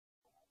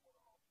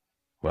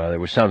Well, there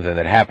was something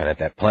that happened at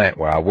that plant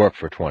where I worked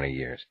for 20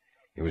 years.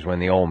 It was when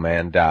the old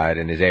man died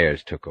and his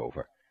heirs took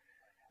over.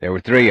 There were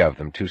 3 of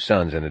them, 2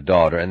 sons and a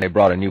daughter, and they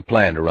brought a new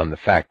plan to run the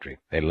factory.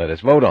 They let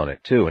us vote on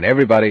it, too, and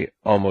everybody,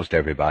 almost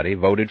everybody,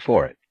 voted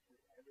for it.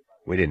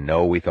 We didn't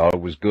know. We thought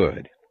it was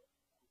good.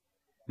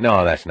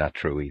 No, that's not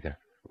true either.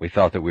 We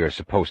thought that we were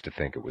supposed to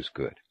think it was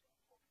good.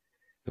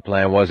 The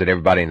plan was that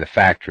everybody in the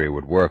factory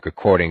would work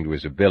according to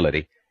his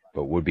ability,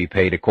 but would be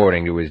paid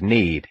according to his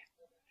need.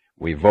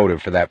 We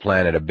voted for that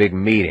plan at a big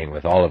meeting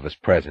with all of us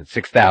present,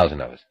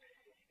 6,000 of us,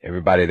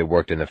 everybody that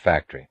worked in the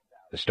factory.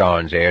 The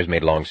Starnes heirs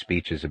made long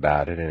speeches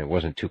about it, and it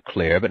wasn't too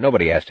clear, but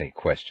nobody asked any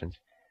questions.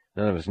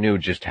 None of us knew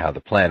just how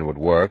the plan would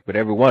work, but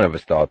every one of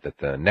us thought that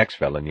the next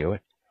fellow knew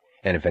it.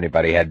 And if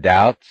anybody had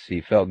doubts, he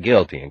felt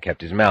guilty and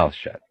kept his mouth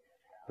shut,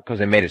 because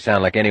they made it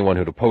sound like anyone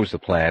who'd opposed the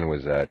plan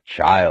was a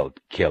child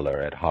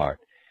killer at heart,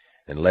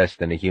 and less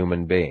than a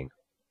human being.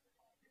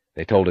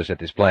 They told us that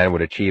this plan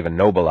would achieve a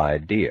noble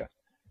idea.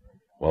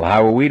 Well,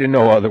 how were we to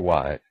know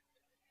otherwise?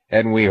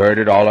 Hadn't we heard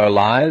it all our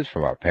lives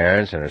from our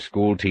parents and our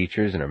school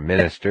teachers and our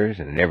ministers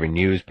and in every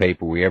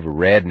newspaper we ever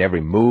read and every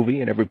movie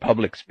and every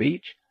public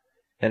speech?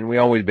 Hadn't we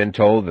always been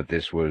told that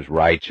this was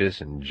righteous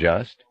and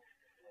just?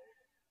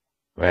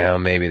 Well,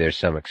 maybe there's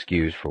some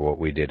excuse for what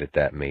we did at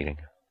that meeting.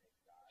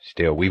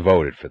 Still, we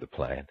voted for the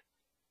plan.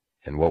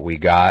 And what we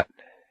got,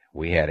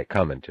 we had it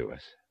coming to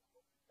us.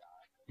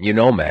 You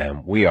know,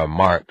 ma'am, we are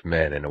marked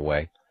men in a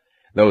way,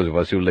 those of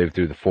us who lived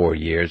through the 4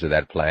 years of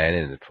that plan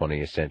in the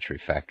 20th century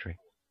factory.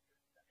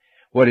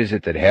 What is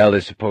it that hell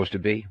is supposed to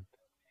be?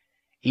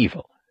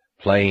 Evil.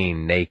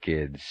 Plain,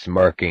 naked,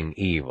 smirking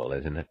evil,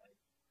 isn't it?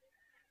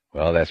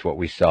 Well, that's what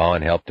we saw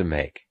and helped to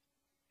make.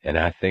 And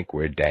I think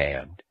we're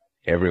damned,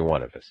 every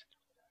one of us.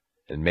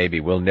 And maybe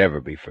we'll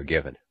never be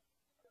forgiven.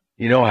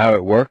 You know how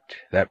it worked,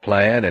 that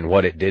plan, and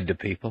what it did to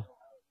people?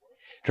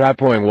 Try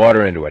pouring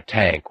water into a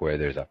tank where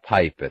there's a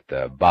pipe at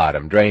the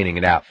bottom, draining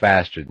it out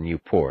faster than you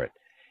pour it.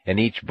 And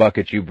each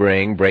bucket you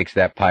bring breaks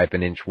that pipe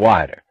an inch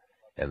wider.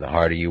 And the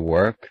harder you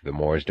work, the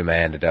more is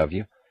demanded of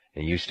you.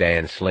 And you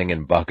stand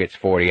slinging buckets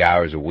 40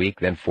 hours a week,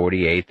 then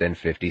 48, then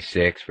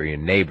 56, for your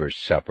neighbor's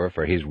supper,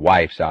 for his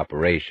wife's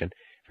operation,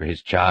 for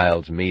his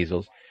child's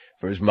measles,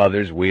 for his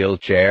mother's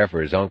wheelchair,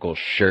 for his uncle's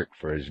shirt,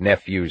 for his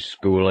nephew's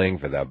schooling,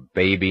 for the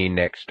baby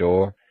next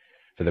door,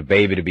 for the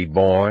baby to be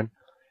born,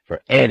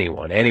 for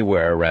anyone,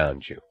 anywhere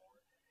around you.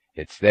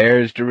 It's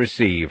theirs to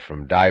receive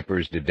from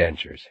diapers to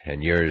dentures,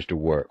 and yours to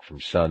work from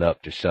sun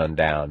up to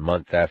sundown,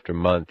 month after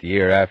month,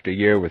 year after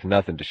year, with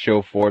nothing to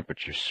show for it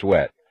but your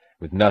sweat,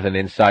 with nothing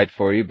in sight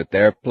for you but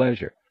their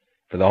pleasure,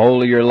 for the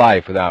whole of your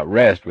life, without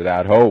rest,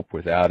 without hope,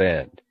 without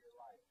end.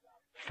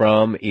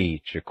 From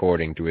each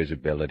according to his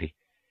ability,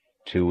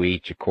 to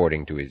each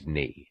according to his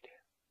need.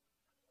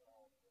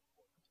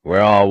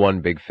 We're all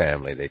one big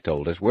family, they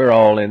told us. We're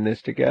all in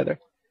this together.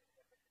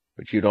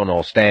 But you don't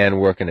all stand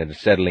working at a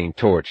acetylene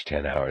torch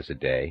 10 hours a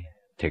day,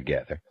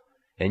 together.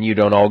 And you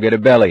don't all get a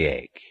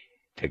bellyache,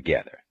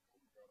 together.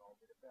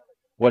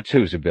 What's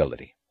whose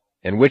ability?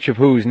 And which of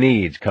whose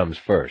needs comes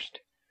first?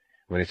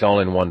 When it's all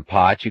in one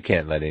pot, you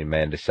can't let any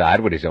man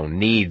decide what his own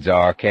needs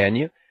are, can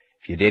you?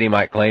 If you did, he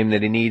might claim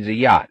that he needs a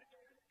yacht.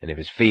 And if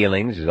his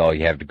feelings is all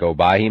you have to go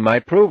by, he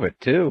might prove it,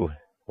 too.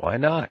 Why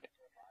not?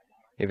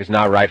 If it's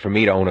not right for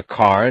me to own a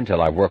car until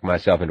I've worked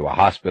myself into a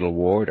hospital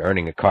ward,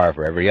 earning a car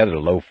for every other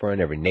loafer and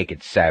every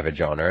naked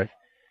savage on earth,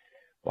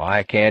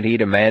 why can't he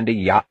demand a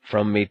yacht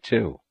from me,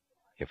 too,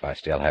 if I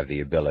still have the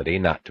ability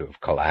not to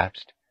have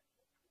collapsed?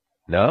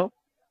 No?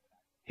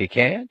 He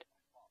can't?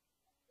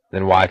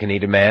 Then why can he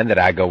demand that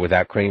I go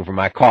without cream for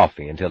my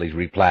coffee until he's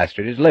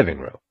replastered his living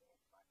room?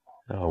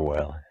 Oh,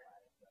 well.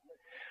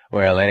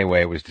 Well,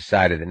 anyway, it was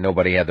decided that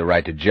nobody had the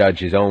right to judge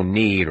his own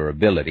need or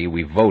ability.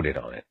 We voted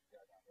on it.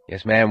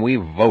 Yes, ma'am, we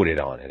voted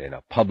on it in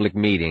a public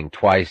meeting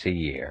twice a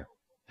year.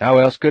 How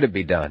else could it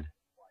be done?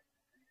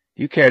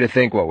 Do you care to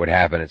think what would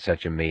happen at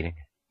such a meeting?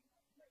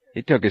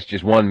 It took us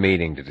just one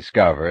meeting to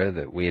discover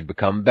that we had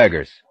become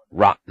beggars,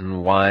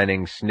 rotten,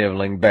 whining,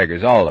 sniveling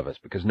beggars, all of us,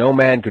 because no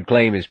man could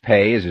claim his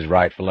pay as his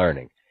rightful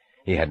earning.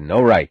 He had no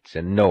rights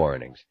and no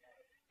earnings.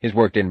 His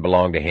work didn't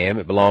belong to him,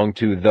 it belonged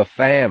to the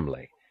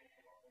family,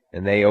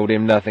 and they owed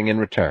him nothing in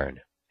return,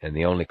 and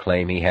the only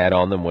claim he had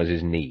on them was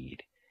his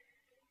need.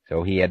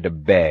 So he had to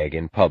beg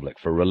in public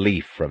for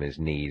relief from his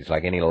needs,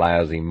 like any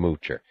lousy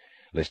moocher,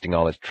 listing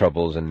all his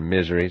troubles and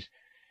miseries,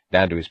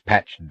 down to his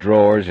patched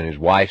drawers and his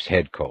wife's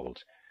head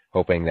colds,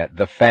 hoping that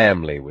the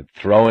family would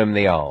throw him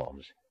the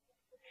alms.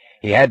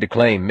 He had to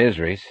claim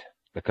miseries,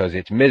 because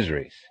it's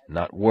miseries,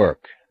 not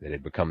work, that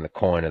had become the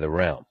coin of the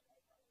realm.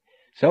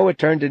 So it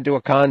turned into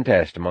a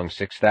contest among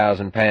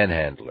 6,000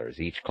 panhandlers,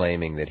 each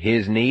claiming that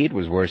his need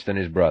was worse than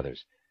his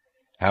brother's.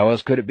 How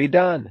else could it be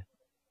done?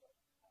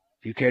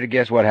 Do you care to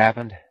guess what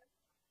happened?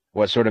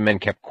 What sort of men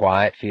kept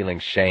quiet, feeling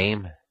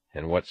shame,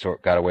 and what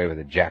sort got away with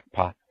a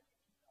jackpot?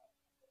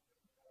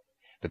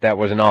 But that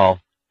wasn't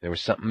all. There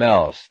was something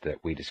else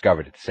that we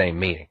discovered at the same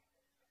meeting.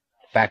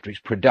 The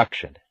factory's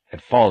production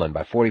had fallen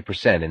by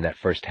 40% in that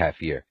first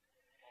half year.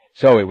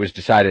 So it was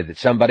decided that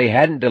somebody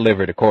hadn't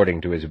delivered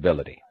according to his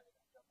ability.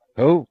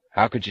 Who?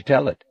 How could you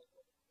tell it?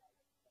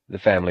 The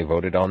family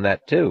voted on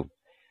that, too.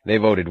 They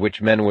voted which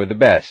men were the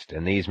best,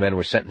 and these men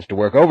were sentenced to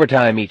work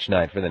overtime each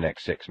night for the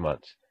next 6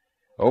 months.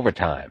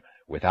 Overtime,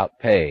 without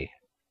pay,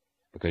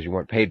 because you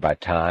weren't paid by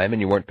time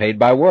and you weren't paid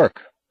by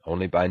work,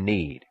 only by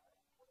need.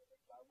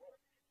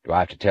 Do I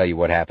have to tell you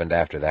what happened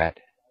after that,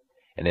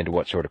 and into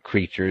what sort of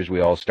creatures we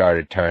all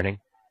started turning?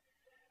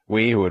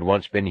 We who had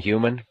once been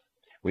human,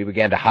 we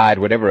began to hide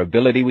whatever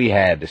ability we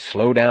had to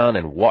slow down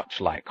and watch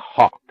like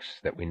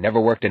hawks that we never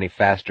worked any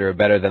faster or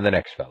better than the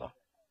next fellow.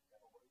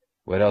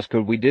 What else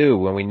could we do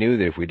when we knew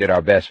that if we did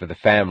our best for the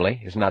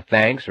family, it's not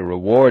thanks or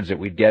rewards that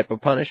we'd get,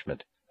 but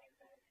punishment?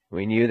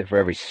 We knew that for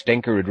every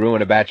stinker who'd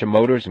ruin a batch of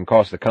motors and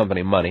cost the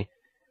company money,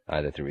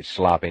 either through his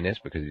sloppiness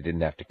because he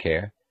didn't have to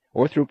care,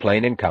 or through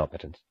plain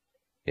incompetence,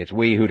 it's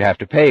we who'd have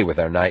to pay with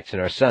our nights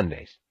and our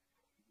Sundays.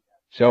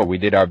 So we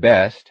did our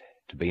best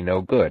to be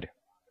no good.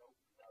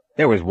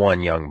 There was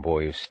one young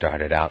boy who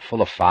started out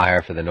full of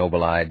fire for the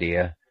noble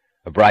idea,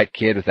 a bright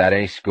kid without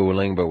any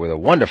schooling, but with a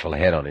wonderful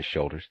head on his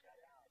shoulders.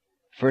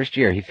 First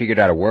year, he figured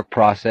out a work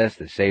process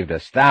that saved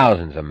us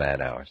thousands of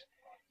man-hours.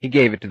 He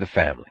gave it to the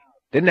family.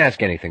 Didn't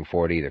ask anything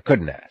for it either,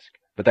 couldn't ask,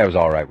 but that was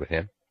all right with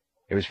him.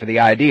 It was for the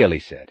ideal, he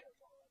said.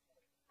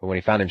 But when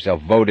he found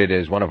himself voted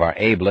as one of our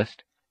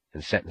ablest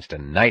and sentenced to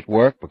night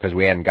work because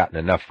we hadn't gotten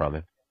enough from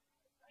him,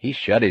 he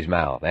shut his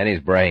mouth and his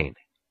brain.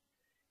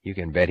 You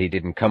can bet he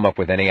didn't come up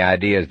with any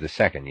ideas the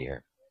second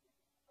year.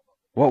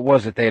 What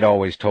was it they'd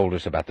always told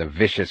us about the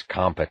vicious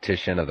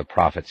competition of the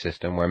profit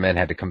system, where men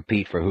had to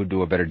compete for who'd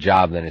do a better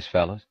job than his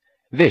fellows?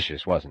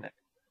 Vicious, wasn't it?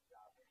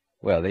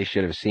 Well, they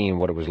should have seen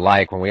what it was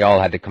like when we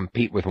all had to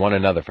compete with one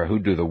another for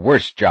who'd do the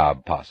worst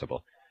job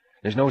possible.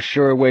 There's no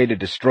surer way to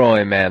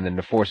destroy a man than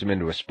to force him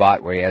into a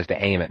spot where he has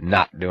to aim at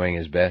not doing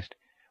his best,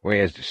 where he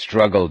has to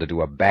struggle to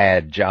do a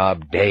bad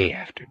job day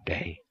after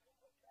day.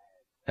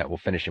 That will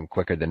finish him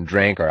quicker than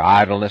drink or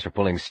idleness or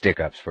pulling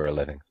stick-ups for a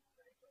living.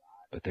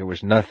 But there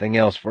was nothing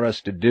else for us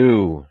to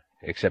do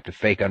except to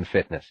fake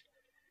unfitness.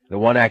 The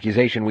one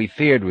accusation we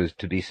feared was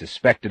to be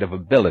suspected of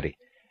ability.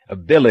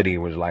 Ability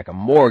was like a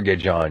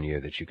mortgage on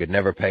you that you could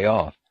never pay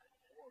off.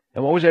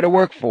 And what was there to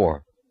work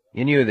for?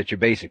 You knew that your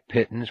basic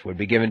pittance would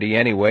be given to you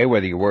anyway,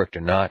 whether you worked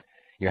or not,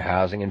 your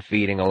housing and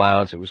feeding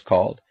allowance, it was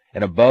called.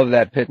 And above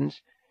that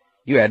pittance,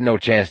 you had no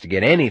chance to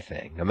get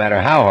anything, no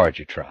matter how hard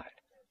you tried.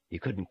 You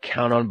couldn't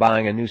count on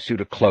buying a new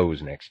suit of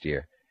clothes next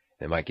year.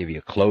 They might give you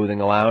a clothing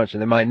allowance,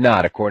 and they might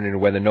not, according to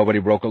whether nobody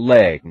broke a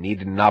leg,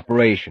 needed an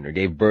operation, or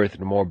gave birth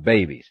to more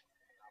babies.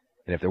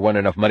 And if there wasn't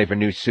enough money for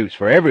new suits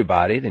for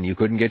everybody, then you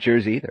couldn't get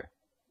yours either.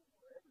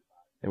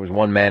 There was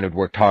one man who'd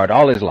worked hard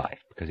all his life,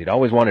 because he'd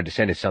always wanted to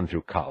send his son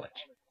through college.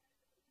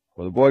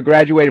 Well, the boy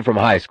graduated from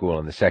high school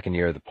in the second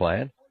year of the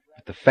plan,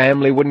 but the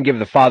family wouldn't give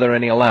the father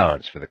any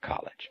allowance for the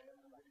college.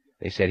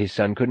 They said his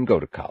son couldn't go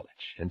to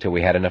college until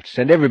we had enough to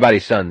send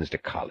everybody's sons to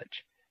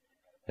college,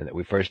 and that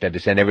we first had to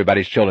send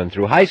everybody's children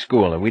through high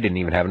school, and we didn't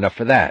even have enough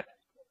for that.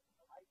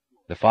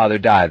 The father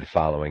died the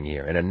following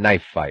year in a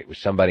knife fight with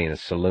somebody in a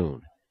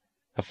saloon,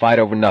 a fight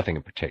over nothing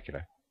in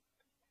particular.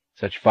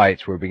 Such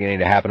fights were beginning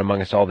to happen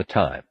among us all the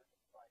time.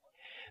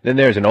 Then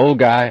there's an old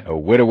guy, a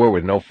widower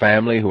with no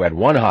family, who had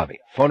one hobby,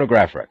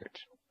 phonograph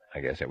records. I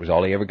guess that was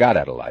all he ever got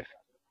out of life.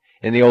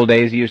 In the old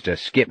days, he used to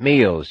skip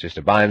meals just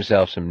to buy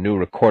himself some new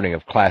recording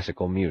of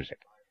classical music.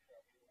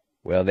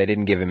 Well, they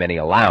didn't give him any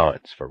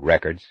allowance for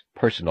records,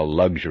 personal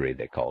luxury,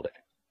 they called it.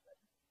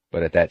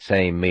 But at that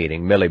same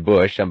meeting, Millie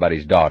Bush,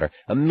 somebody's daughter,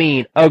 a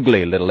mean,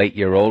 ugly little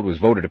 8-year-old, was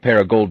voted a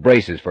pair of gold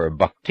braces for her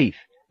buck teeth.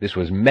 This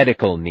was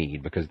medical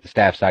need, because the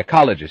staff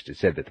psychologist had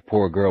said that the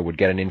poor girl would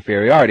get an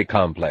inferiority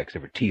complex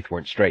if her teeth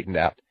weren't straightened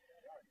out.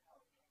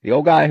 The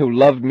old guy who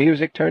loved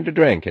music turned to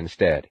drink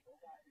instead.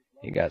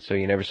 He got so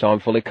you never saw him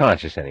fully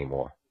conscious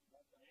anymore.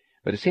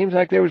 But it seems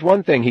like there was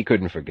one thing he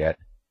couldn't forget.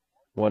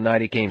 One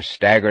night he came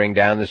staggering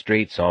down the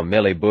street, saw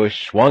Millie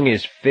Bush, swung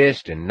his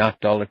fist, and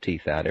knocked all her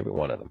teeth out, every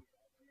one of them.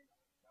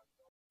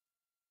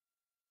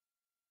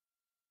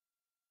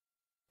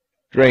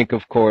 Drink,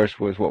 of course,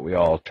 was what we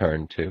all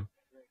turned to.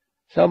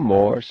 Some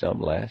more,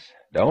 some less.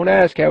 Don't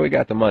ask how we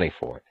got the money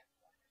for it.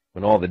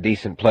 When all the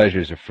decent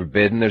pleasures are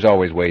forbidden, there's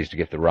always ways to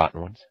get the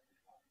rotten ones.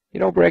 You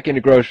don't break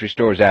into grocery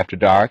stores after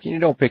dark, and you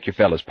don't pick your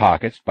fellows'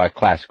 pockets to buy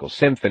classical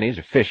symphonies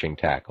or fishing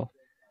tackle.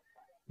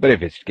 But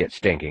if it's to get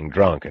stinking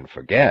drunk and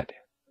forget,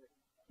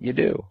 you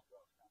do.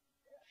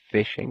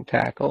 Fishing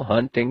tackle,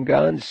 hunting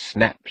guns,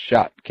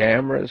 snapshot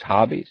cameras,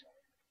 hobbies.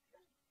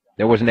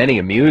 There wasn't any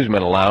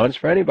amusement allowance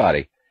for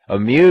anybody.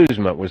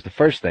 Amusement was the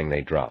first thing they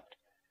dropped.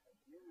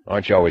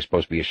 Aren't you always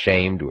supposed to be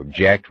ashamed to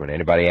object when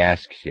anybody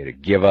asks you to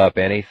give up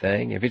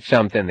anything, if it's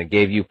something that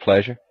gave you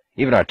pleasure?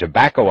 Even our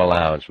tobacco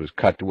allowance was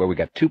cut to where we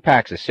got 2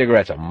 packs of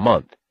cigarettes a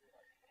month.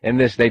 And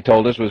this, they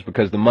told us, was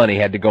because the money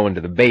had to go into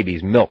the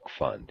baby's milk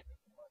fund.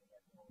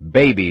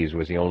 Babies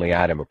was the only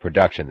item of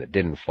production that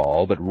didn't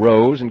fall, but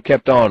rose and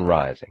kept on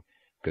rising,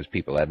 because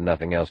people had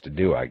nothing else to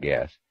do, I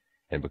guess,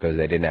 and because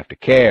they didn't have to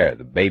care.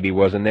 The baby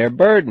wasn't their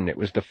burden, it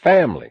was the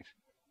family's.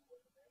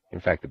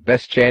 In fact, the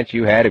best chance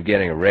you had of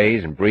getting a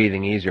raise and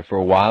breathing easier for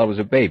a while was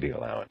a baby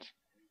allowance.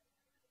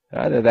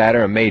 Either that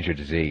or a major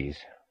disease.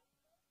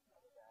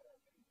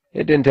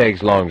 It didn't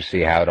take long to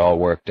see how it all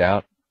worked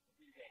out.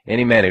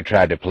 Any man who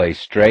tried to play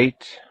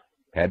straight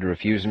had to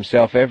refuse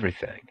himself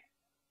everything.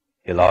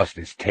 He lost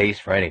his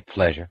taste for any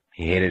pleasure.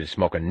 He hated to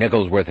smoke a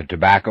nickel's worth of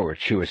tobacco or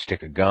chew a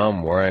stick of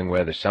gum, worrying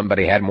whether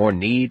somebody had more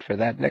need for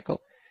that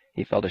nickel.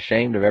 He felt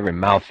ashamed of every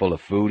mouthful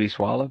of food he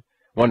swallowed,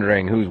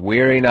 wondering whose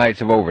weary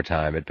nights of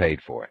overtime had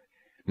paid for it,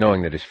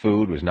 knowing that his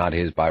food was not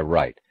his by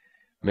right,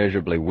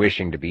 miserably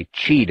wishing to be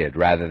cheated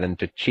rather than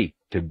to cheat,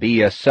 to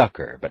be a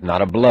sucker but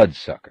not a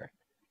bloodsucker.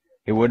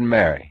 He wouldn't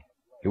marry.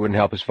 He wouldn't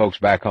help his folks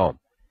back home.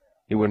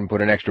 He wouldn't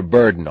put an extra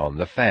burden on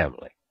the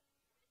family.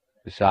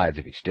 Besides,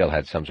 if he still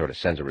had some sort of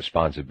sense of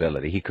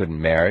responsibility, he couldn't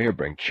marry or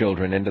bring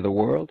children into the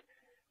world,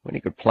 when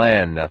he could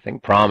plan nothing,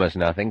 promise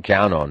nothing,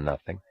 count on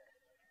nothing.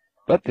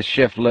 But the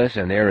shiftless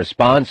and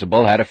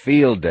irresponsible had a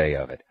field day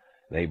of it.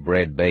 They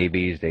bred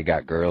babies, they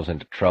got girls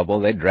into trouble,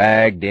 they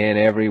dragged in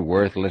every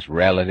worthless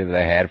relative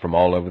they had from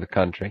all over the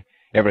country,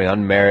 every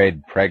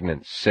unmarried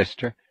pregnant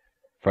sister,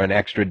 for an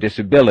extra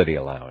disability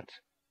allowance.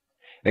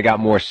 They got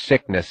more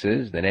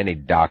sicknesses than any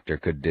doctor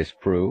could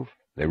disprove.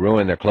 They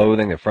ruined their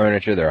clothing, their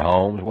furniture, their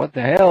homes. What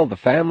the hell? The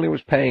family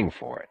was paying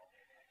for it.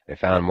 They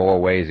found more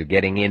ways of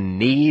getting in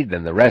need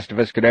than the rest of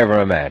us could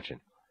ever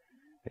imagine.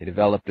 They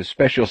developed a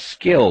special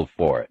skill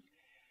for it,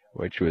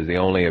 which was the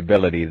only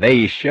ability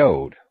they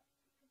showed.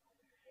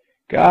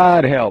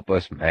 God help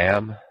us,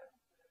 ma'am.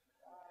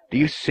 Do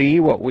you see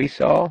what we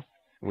saw?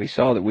 We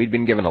saw that we'd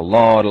been given a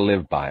law to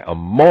live by, a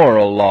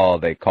moral law,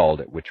 they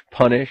called it, which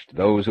punished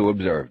those who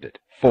observed it,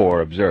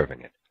 for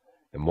observing it.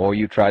 The more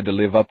you tried to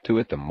live up to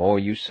it, the more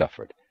you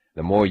suffered.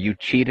 The more you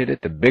cheated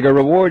it, the bigger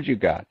reward you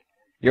got.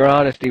 Your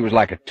honesty was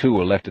like a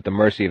tool left at the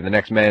mercy of the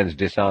next man's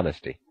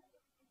dishonesty.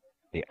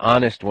 The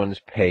honest ones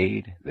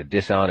paid, the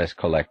dishonest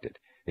collected.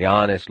 The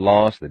honest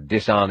lost, the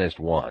dishonest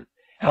won.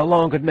 How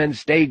long could men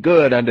stay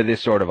good under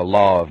this sort of a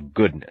law of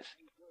goodness?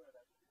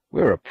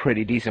 We were a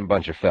pretty decent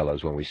bunch of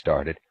fellows when we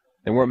started.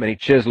 There weren't many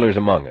chiselers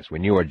among us. We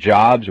knew our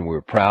jobs, and we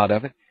were proud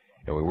of it.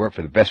 And we worked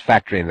for the best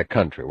factory in the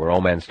country, where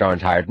old man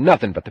Starnes hired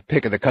nothing but the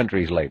pick of the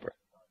country's labor.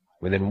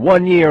 Within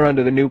 1 year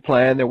under the new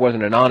plan, there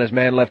wasn't an honest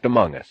man left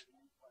among us.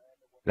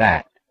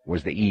 That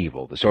was the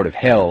evil, the sort of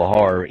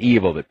hell-horror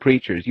evil that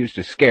preachers used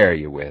to scare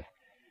you with,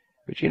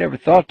 but you never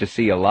thought to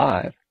see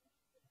alive.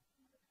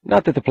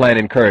 Not that the plan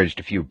encouraged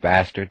a few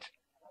bastards,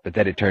 but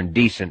that it turned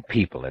decent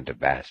people into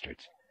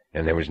bastards,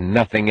 and there was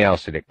nothing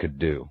else that it could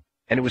do,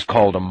 and it was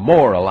called a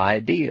moral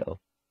ideal.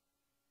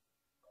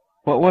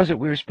 What was it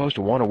we were supposed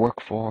to want to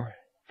work for?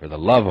 For the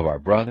love of our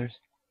brothers?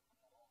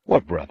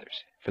 What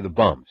brothers? For the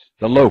bums,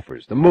 the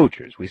loafers, the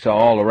moochers we saw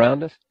all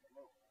around us?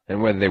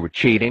 And whether they were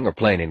cheating or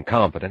plain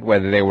incompetent,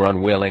 whether they were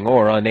unwilling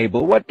or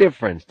unable, what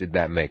difference did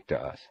that make to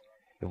us?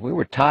 If we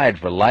were tied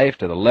for life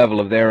to the level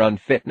of their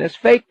unfitness,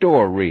 faked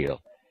or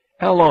real,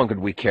 how long could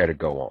we care to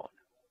go on?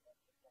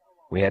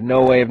 We had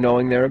no way of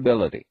knowing their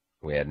ability.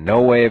 We had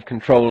no way of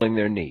controlling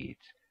their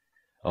needs.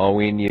 All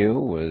we knew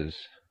was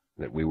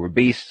that we were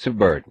beasts of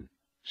burden,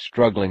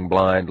 struggling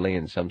blindly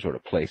in some sort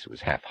of place that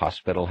was half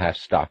hospital, half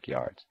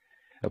stockyards,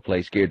 a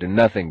place geared to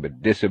nothing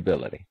but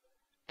disability,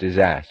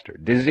 disaster,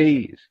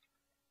 disease.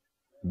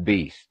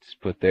 Beasts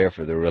put there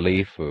for the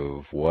relief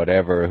of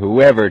whatever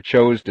whoever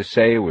chose to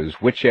say was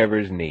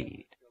whichever's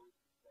need.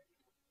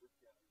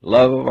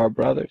 Love of our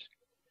brothers?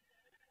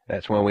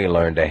 That's when we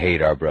learned to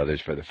hate our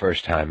brothers for the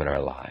first time in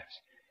our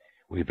lives.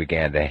 We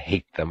began to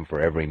hate them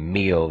for every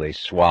meal they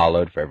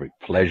swallowed, for every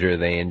pleasure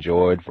they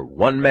enjoyed, for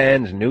one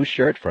man's new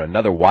shirt, for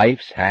another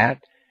wife's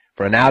hat,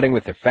 for an outing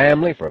with their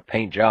family, for a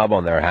paint job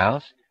on their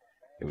house.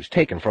 It was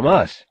taken from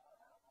us.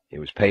 It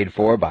was paid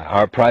for by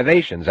our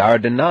privations, our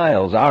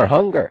denials, our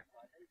hunger.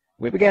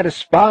 We began to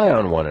spy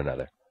on one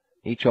another,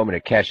 each hoping to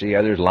catch the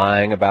others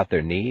lying about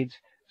their needs,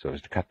 so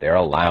as to cut their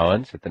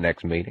allowance at the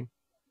next meeting.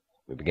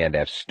 We began to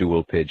have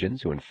stool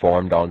pigeons who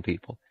informed on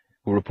people,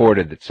 who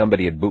reported that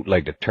somebody had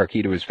bootlegged a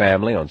turkey to his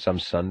family on some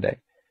Sunday,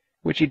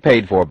 which he'd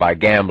paid for by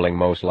gambling,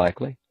 most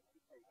likely.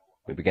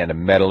 We began to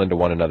meddle into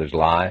one another's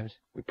lives.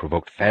 We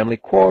provoked family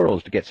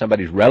quarrels to get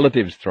somebody's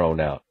relatives thrown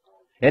out.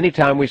 Any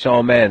time we saw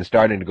a man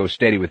starting to go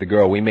steady with a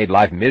girl, we made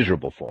life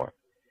miserable for him.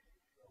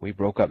 We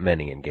broke up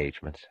many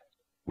engagements.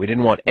 We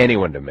didn't want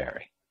anyone to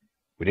marry.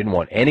 We didn't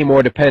want any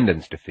more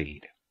dependents to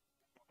feed.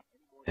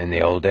 In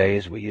the old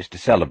days, we used to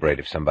celebrate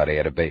if somebody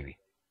had a baby.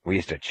 We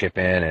used to chip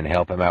in and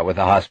help him out with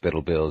the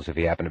hospital bills if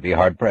he happened to be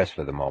hard-pressed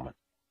for the moment.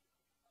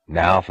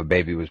 Now, if a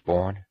baby was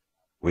born,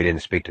 we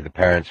didn't speak to the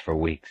parents for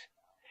weeks.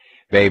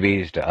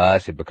 Babies, to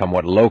us, had become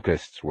what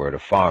locusts were to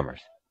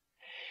farmers.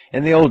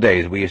 In the old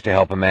days, we used to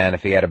help a man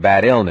if he had a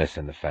bad illness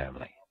in the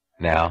family.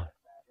 Now,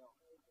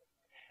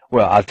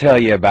 well, I'll tell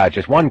you about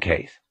just one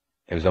case.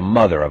 It was a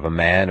mother of a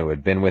man who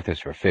had been with us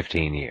for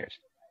 15 years.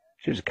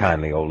 She was a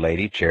kindly old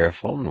lady,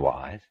 cheerful and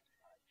wise.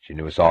 She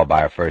knew us all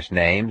by our first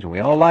names, and we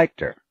all liked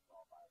her.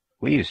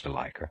 We used to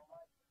like her.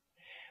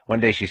 One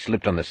day she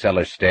slipped on the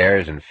cellar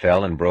stairs and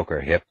fell and broke her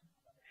hip.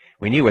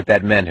 We knew what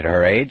that meant at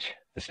her age.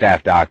 The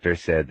staff doctor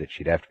said that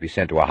she'd have to be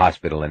sent to a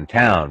hospital in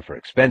town for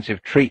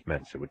expensive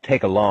treatments that would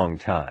take a long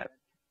time.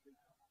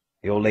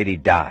 The old lady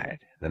died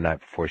the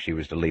night before she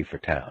was to leave for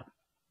town.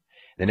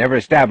 They never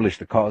established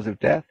the cause of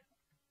death.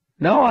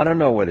 No, I don't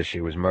know whether she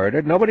was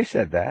murdered. Nobody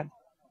said that.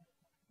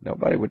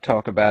 Nobody would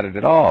talk about it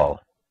at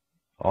all.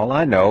 All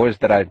I know is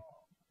that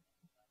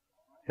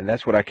and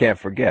that's what I can't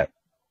forget.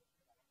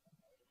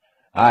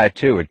 I,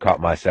 too, had caught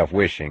myself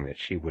wishing that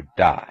she would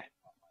die.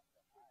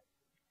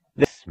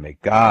 This, may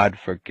God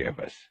forgive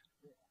us,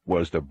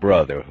 was the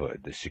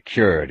brotherhood, the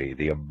security,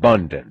 the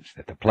abundance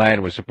that the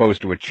plan was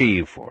supposed to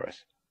achieve for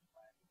us.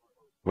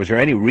 Was there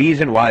any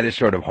reason why this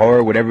sort of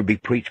horror would ever be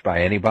preached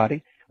by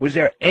anybody? Was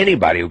there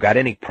anybody who got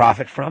any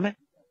profit from it?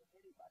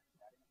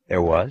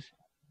 There was.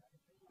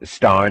 The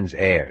Starnes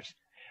heirs.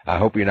 I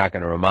hope you're not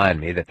going to remind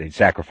me that they'd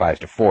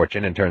sacrificed a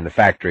fortune and turned the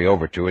factory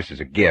over to us as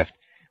a gift.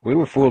 We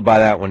were fooled by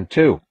that one,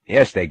 too.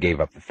 Yes, they gave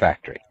up the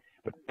factory.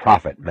 But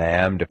profit,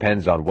 ma'am,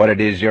 depends on what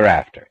it is you're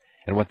after.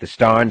 And what the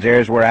Starnes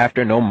heirs were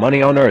after, no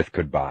money on earth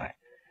could buy.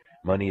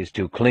 Money is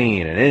too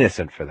clean and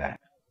innocent for that.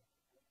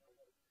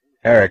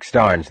 Eric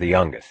Starnes, the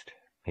youngest.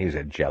 He was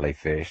a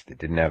jellyfish that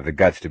didn't have the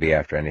guts to be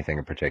after anything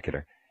in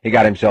particular. He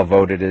got himself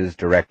voted as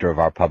director of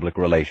our public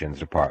relations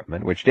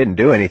department, which didn't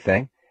do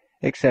anything,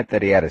 except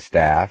that he had a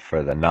staff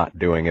for the not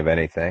doing of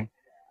anything,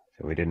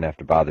 so we didn't have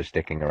to bother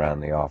sticking around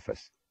the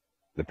office.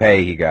 The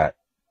pay he got,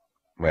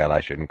 well,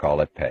 I shouldn't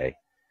call it pay.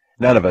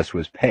 None of us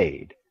was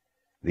paid.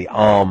 The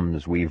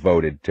alms we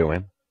voted to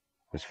him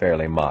was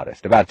fairly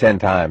modest, about 10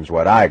 times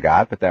what I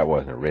got, but that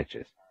wasn't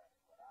riches.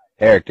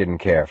 Eric didn't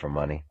care for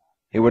money.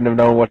 He wouldn't have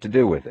known what to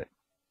do with it.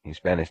 He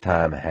spent his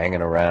time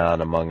hanging around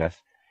among us,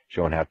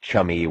 showing how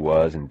chummy he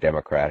was and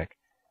democratic.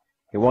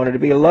 He wanted to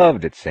be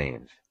loved, it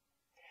seems.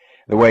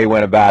 The way he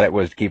went about it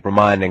was to keep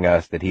reminding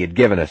us that he had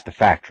given us the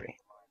factory.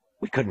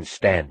 We couldn't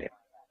stand him.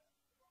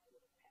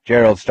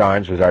 Gerald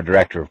Starnes was our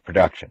director of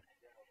production.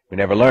 We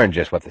never learned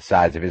just what the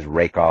size of his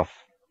rake-off,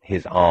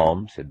 his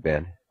alms, had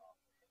been.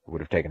 It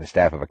would have taken a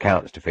staff of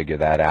accountants to figure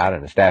that out,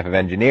 and a staff of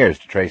engineers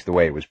to trace the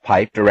way it was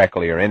piped,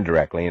 directly or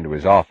indirectly, into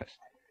his office.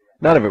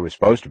 None of it was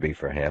supposed to be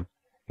for him.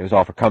 It was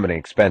all for company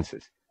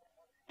expenses.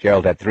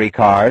 Gerald had 3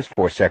 cars,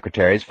 4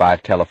 secretaries,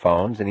 5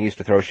 telephones, and he used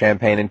to throw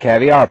champagne and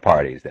caviar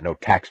parties that no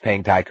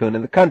tax-paying tycoon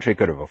in the country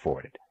could have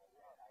afforded.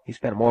 He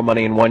spent more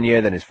money in 1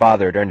 year than his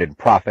father had earned in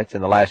profits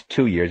in the last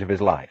 2 years of his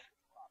life.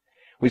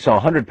 We saw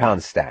a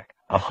 £100 stack,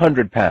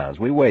 £100,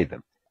 we weighed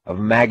them, of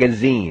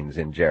magazines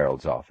in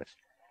Gerald's office,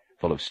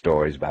 full of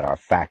stories about our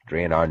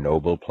factory and our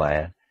noble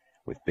plan,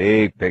 with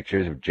big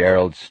pictures of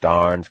Gerald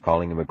Starnes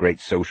calling him a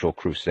great social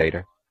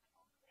crusader.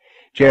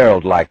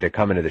 Gerald liked to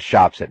come into the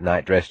shops at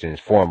night dressed in his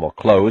formal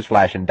clothes,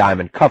 flashing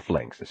diamond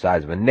cufflinks the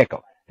size of a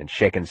nickel, and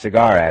shaking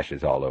cigar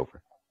ashes all over.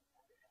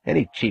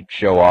 Any cheap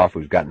show-off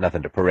who's got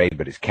nothing to parade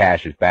but his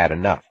cash is bad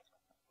enough.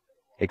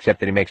 Except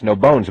that he makes no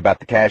bones about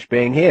the cash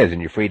being his,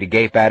 and you're free to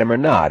gape at him or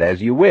not,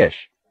 as you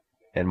wish.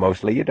 And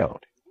mostly you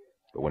don't.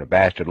 But when a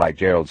bastard like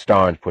Gerald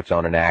Starnes puts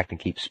on an act and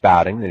keeps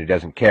spouting that he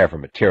doesn't care for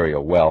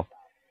material wealth,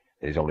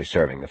 that he's only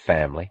serving the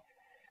family,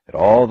 that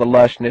all the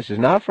lushness is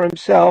not for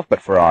himself,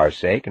 but for our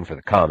sake and for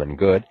the common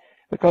good,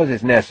 because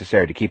it's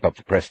necessary to keep up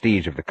the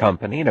prestige of the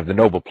company and of the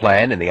noble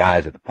plan in the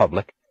eyes of the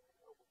public,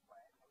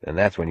 then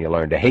that's when you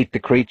learn to hate the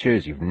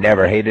creatures you've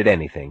never hated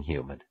anything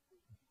human.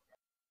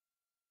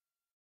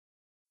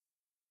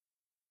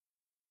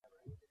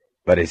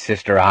 But his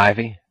sister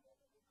Ivy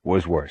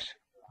was worse.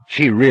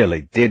 She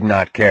really did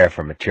not care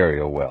for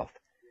material wealth.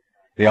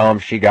 The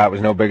alms she got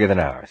was no bigger than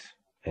ours,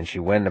 and she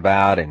went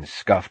about in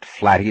scuffed,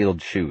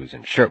 flat-heeled shoes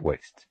and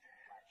shirtwaists,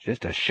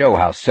 just to show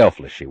how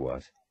selfless she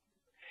was.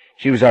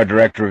 She was our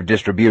director of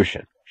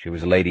distribution. She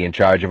was a lady in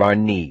charge of our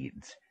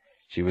needs.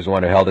 She was the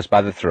one who held us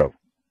by the throat.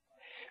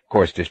 Of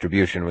course,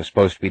 distribution was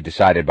supposed to be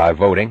decided by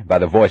voting, by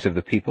the voice of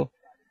the people.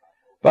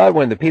 But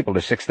when the people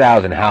are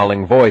 6,000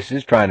 howling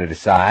voices trying to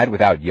decide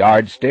without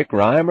yardstick,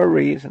 rhyme, or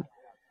reason,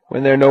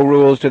 when there are no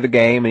rules to the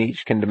game and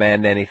each can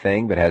demand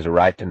anything but has a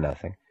right to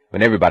nothing,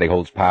 when everybody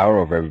holds power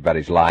over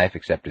everybody's life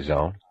except his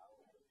own,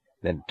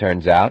 then it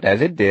turns out,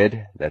 as it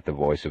did, that the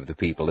voice of the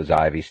people is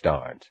Ivy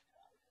Starnes.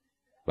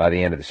 By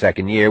the end of the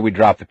 2nd year, we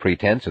dropped the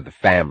pretense of the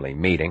family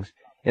meetings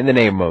in the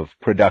name of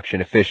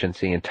production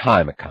efficiency and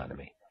time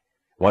economy.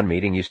 One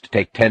meeting used to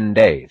take 10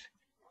 days,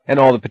 and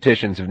all the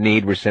petitions of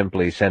need were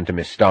simply sent to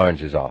Miss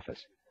Starnes's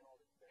office.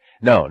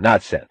 No,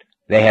 not sent.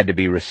 They had to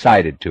be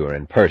recited to her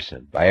in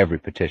person by every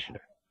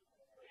petitioner.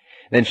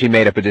 Then she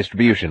made up a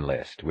distribution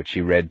list, which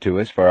she read to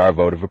us for our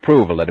vote of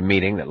approval at a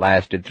meeting that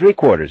lasted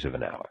 3/4 of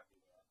an hour.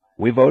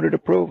 We voted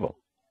approval.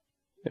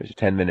 There was a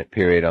 10-minute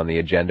period on the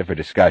agenda for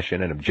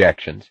discussion and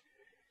objections.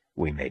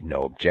 We made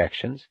no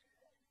objections.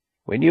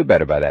 We knew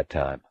better by that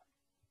time.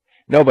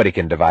 Nobody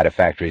can divide a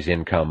factory's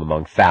income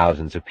among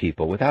thousands of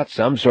people without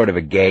some sort of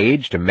a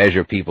gauge to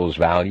measure people's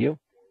value.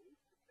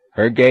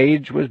 Her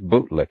gauge was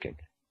bootlicking.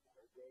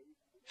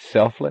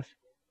 Selfless?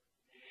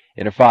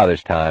 In her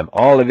father's time,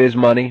 all of his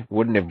money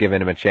wouldn't have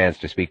given him a chance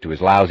to speak to his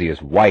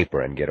lousiest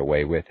wiper and get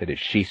away with it as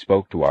she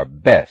spoke to our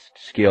best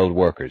skilled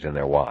workers and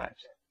their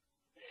wives.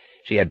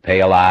 She had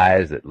pale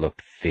eyes that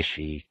looked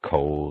fishy,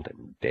 cold,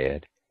 and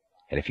dead,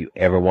 and if you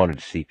ever wanted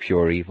to see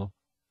pure evil,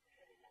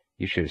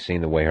 You should have seen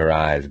the way her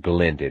eyes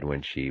glinted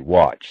when she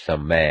watched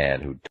some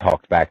man who'd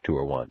talked back to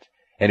her once,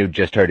 and who'd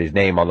just heard his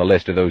name on the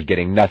list of those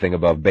getting nothing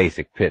above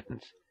basic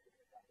pittance.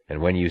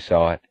 And when you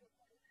saw it,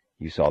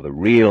 you saw the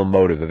real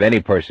motive of any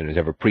person who's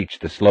ever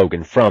preached the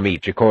slogan, "From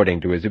each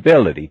according to his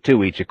ability,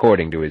 to each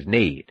according to his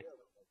need."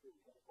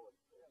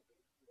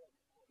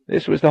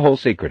 This was the whole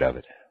secret of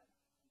it.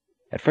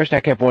 At first I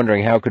kept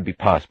wondering how it could be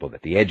possible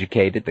that the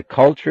educated, the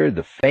cultured,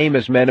 the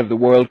famous men of the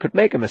world could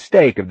make a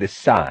mistake of this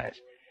size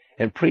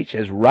and preach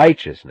as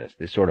righteousness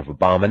this sort of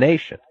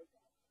abomination,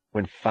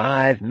 when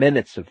 5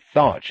 minutes of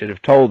thought should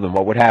have told them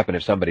what would happen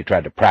if somebody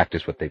tried to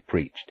practice what they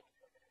preached.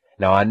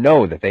 Now I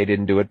know that they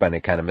didn't do it by any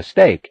kind of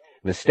mistake.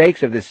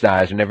 Mistakes of this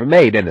size are never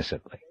made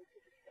innocently.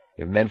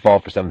 If men fall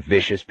for some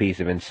vicious piece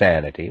of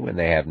insanity when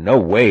they have no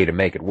way to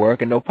make it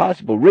work and no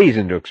possible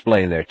reason to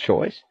explain their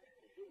choice,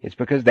 it's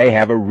because they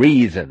have a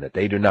reason that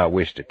they do not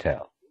wish to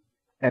tell.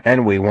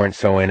 And we weren't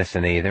so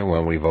innocent either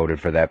when we voted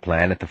for that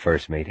plan at the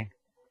first meeting.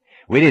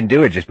 We didn't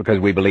do it just because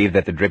we believed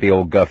that the drippy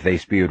old guff they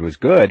spewed was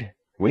good.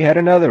 We had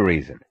another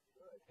reason.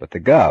 But the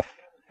guff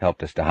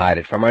helped us to hide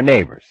it from our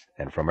neighbors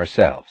and from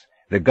ourselves.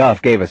 The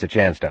guff gave us a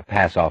chance to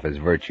pass off as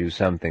virtue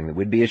something that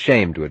we'd be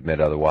ashamed to admit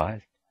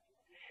otherwise.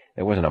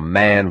 There wasn't a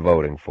man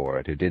voting for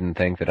it who didn't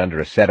think that under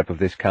a setup of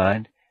this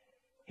kind,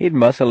 he'd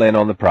muscle in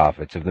on the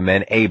profits of the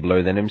men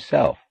abler than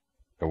himself.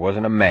 There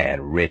wasn't a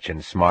man rich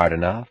and smart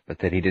enough, but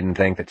that he didn't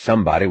think that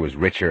somebody was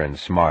richer and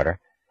smarter,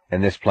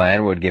 and this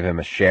plan would give him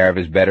a share of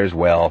his betters'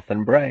 wealth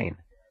and brain.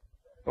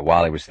 But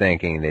while he was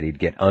thinking that he'd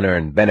get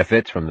unearned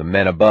benefits from the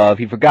men above,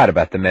 he forgot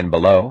about the men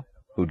below,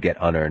 who'd get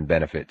unearned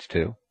benefits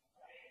too.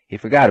 He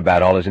forgot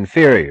about all his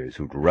inferiors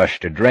who'd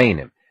rush to drain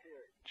him,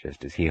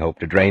 just as he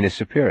hoped to drain his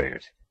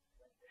superiors.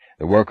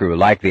 The worker who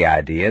liked the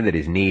idea that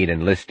his need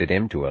enlisted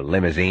him to a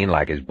limousine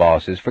like his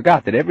boss's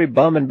forgot that every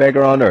bum and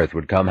beggar on earth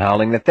would come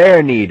howling that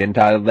their need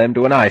entitled them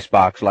to an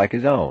icebox like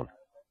his own.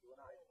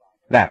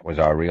 That was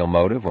our real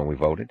motive when we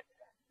voted.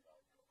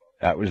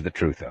 That was the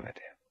truth of it.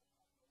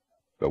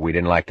 But we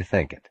didn't like to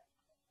think it.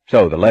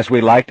 So the less we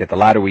liked it, the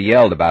louder we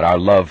yelled about our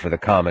love for the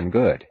common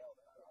good.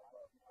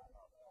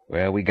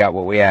 Well, we got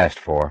what we asked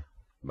for.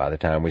 By the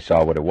time we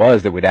saw what it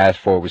was that we'd asked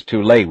for, it was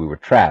too late. We were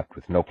trapped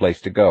with no place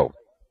to go.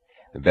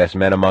 The best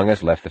men among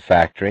us left the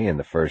factory in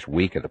the first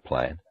week of the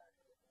plan.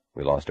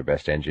 We lost our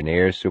best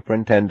engineers,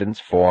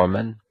 superintendents,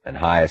 foremen, and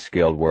highest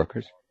skilled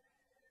workers.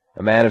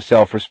 A man of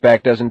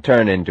self-respect doesn't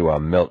turn into a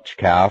milch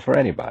cow for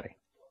anybody.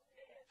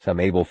 Some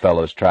able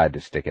fellows tried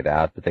to stick it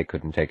out, but they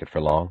couldn't take it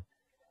for long.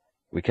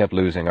 We kept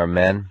losing our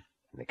men.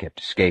 They kept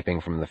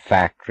escaping from the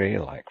factory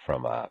like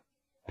from a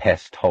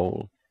pest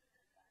hole,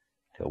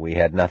 till we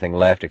had nothing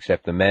left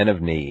except the men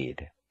of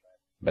need,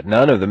 but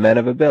none of the men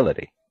of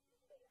ability.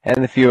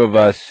 And the few of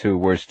us who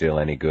were still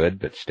any good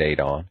but stayed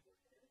on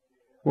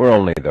were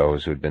only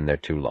those who had been there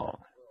too long.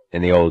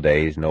 In the old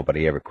days,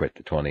 nobody ever quit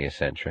the 20th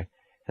century,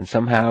 and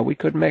somehow we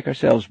couldn't make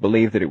ourselves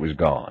believe that it was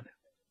gone.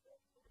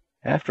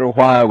 After a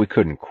while, we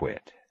couldn't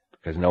quit,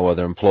 because no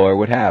other employer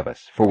would have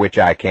us, for which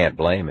I can't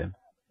blame him.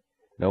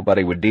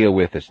 Nobody would deal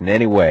with us in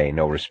any way,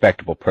 no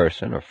respectable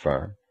person or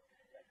firm.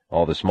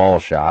 All the small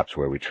shops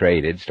where we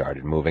traded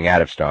started moving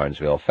out of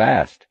Starnesville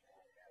fast,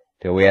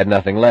 till we had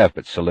nothing left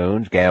but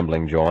saloons,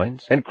 gambling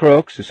joints, and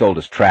crooks who sold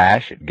us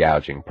trash at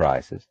gouging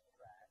prices.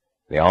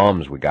 The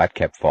alms we got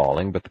kept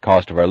falling, but the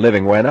cost of our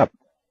living went up.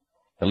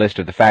 The list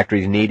of the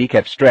factory's needy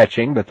kept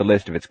stretching, but the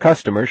list of its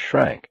customers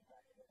shrank.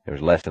 There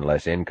was less and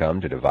less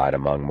income to divide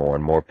among more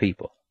and more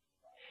people.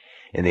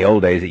 In the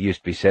old days, it used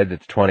to be said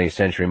that the 20th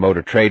century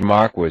motor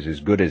trademark was as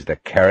good as the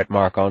carat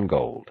mark on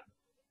gold.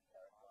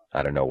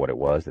 I don't know what it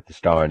was that the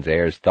Starnes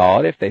heirs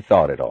thought, if they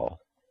thought at all.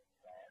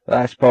 But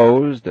I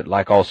suppose that,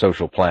 like all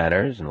social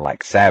planners and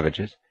like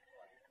savages,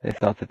 they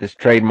thought that this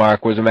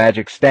trademark was a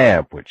magic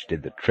stamp which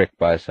did the trick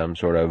by some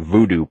sort of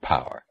voodoo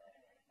power,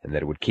 and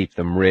that it would keep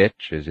them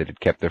rich as it had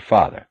kept their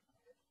father.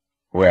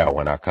 Well,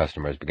 when our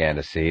customers began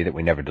to see that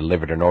we never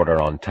delivered an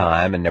order on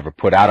time and never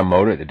put out a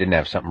motor that didn't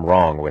have something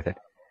wrong with it,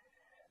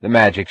 the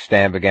magic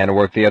stamp began to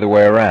work the other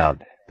way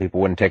around.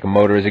 People wouldn't take a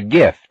motor as a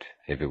gift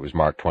if it was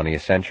marked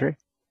 20th century.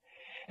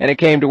 And it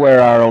came to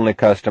where our only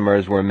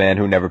customers were men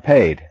who never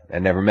paid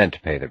and never meant to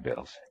pay their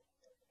bills.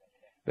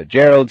 But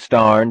Gerald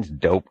Starnes,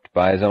 doped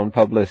by his own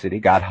publicity,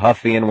 got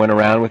huffy and went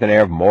around with an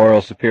air of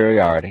moral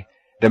superiority,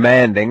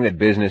 demanding that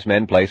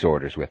businessmen place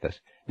orders with us,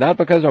 not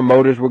because our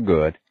motors were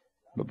good,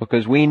 but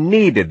because we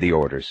needed the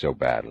orders so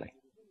badly.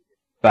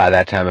 By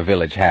that time a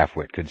village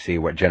halfwit could see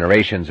what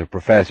generations of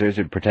professors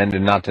had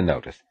pretended not to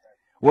notice.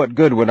 What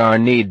good would our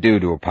need do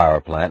to a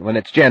power plant when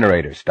its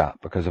generators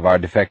stopped because of our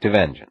defective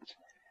engines?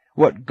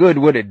 What good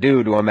would it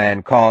do to a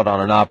man caught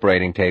on an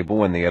operating table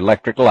when the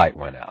electric light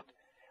went out?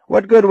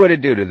 What good would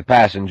it do to the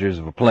passengers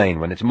of a plane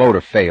when its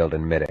motor failed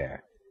in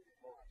midair?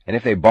 And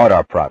if they bought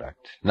our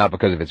product, not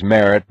because of its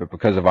merit, but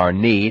because of our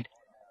need,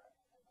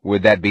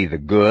 would that be the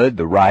good,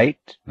 the right,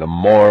 the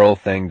moral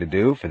thing to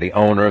do for the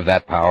owner of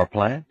that power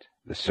plant,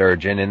 the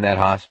surgeon in that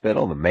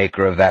hospital, the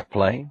maker of that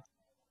plane?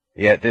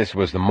 Yet this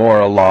was the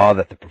moral law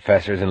that the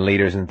professors and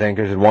leaders and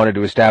thinkers had wanted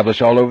to establish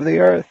all over the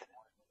earth.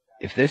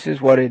 If this is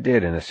what it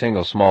did in a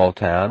single small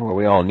town where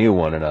we all knew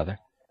one another,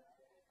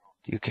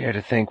 do you care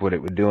to think what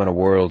it would do on a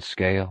world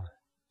scale?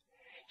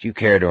 Do you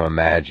care to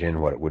imagine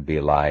what it would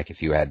be like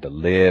if you had to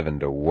live and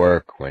to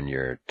work when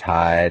you're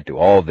tied to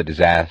all the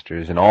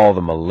disasters and all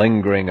the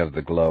malingering of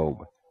the globe?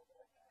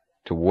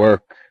 To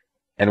work,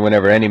 and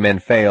whenever any men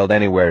failed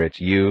anywhere, it's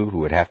you who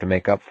would have to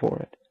make up for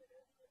it.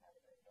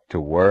 To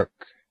work,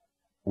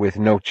 with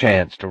no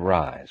chance to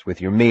rise, with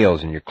your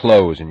meals and your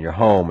clothes and your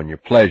home and your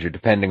pleasure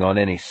depending on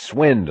any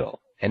swindle,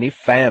 any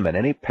famine,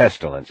 any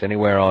pestilence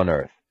anywhere on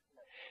earth.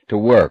 To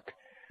work,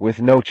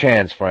 with no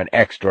chance for an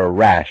extra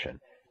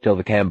ration, till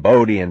the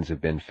Cambodians have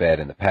been fed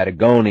and the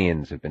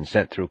Patagonians have been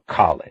sent through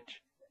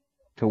college.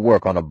 To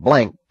work on a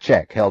blank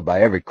check held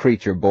by every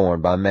creature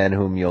born by men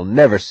whom you'll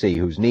never see,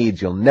 whose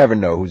needs you'll never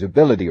know, whose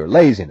ability or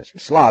laziness or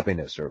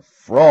sloppiness or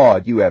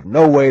fraud you have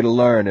no way to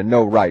learn and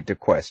no right to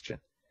question.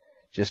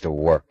 Just to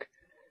work,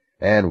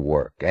 and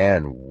work,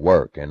 and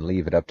work, and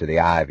leave it up to the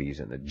Ivies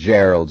and the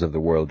Geralds of the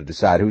world to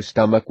decide whose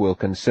stomach will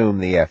consume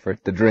the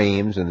effort, the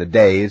dreams, and the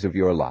days of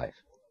your life.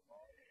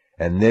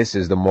 And this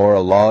is the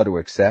moral law to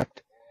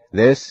accept?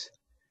 This,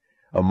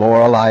 a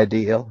moral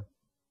ideal?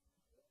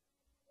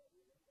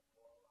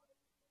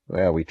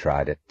 Well, we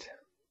tried it,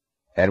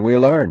 and we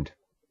learned.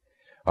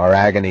 Our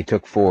agony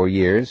took 4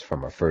 years,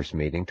 from our first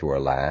meeting to our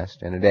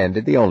last, and it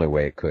ended the only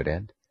way it could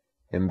end,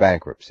 in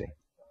bankruptcy.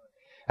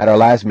 At our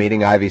last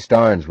meeting, Ivy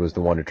Starnes was the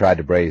one who tried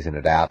to brazen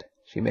it out.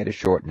 She made a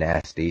short,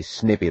 nasty,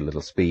 snippy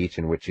little speech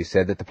in which she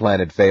said that the plan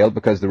had failed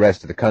because the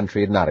rest of the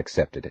country had not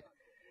accepted it,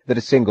 that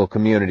a single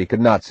community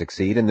could not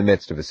succeed in the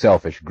midst of a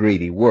selfish,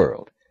 greedy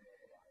world,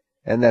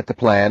 and that the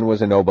plan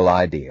was a noble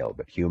ideal,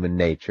 but human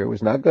nature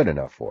was not good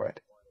enough for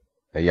it.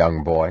 A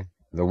young boy,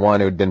 the one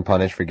who had been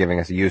punished for giving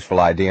us a useful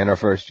idea in our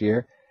first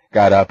year,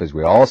 got up as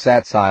we all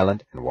sat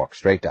silent and walked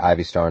straight to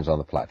Ivy Starnes on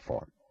the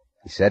platform.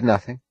 He said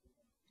nothing.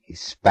 He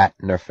spat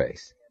in her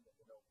face.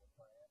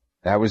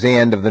 That was the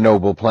end of the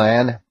noble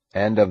plan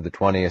and of the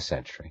 20th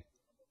century.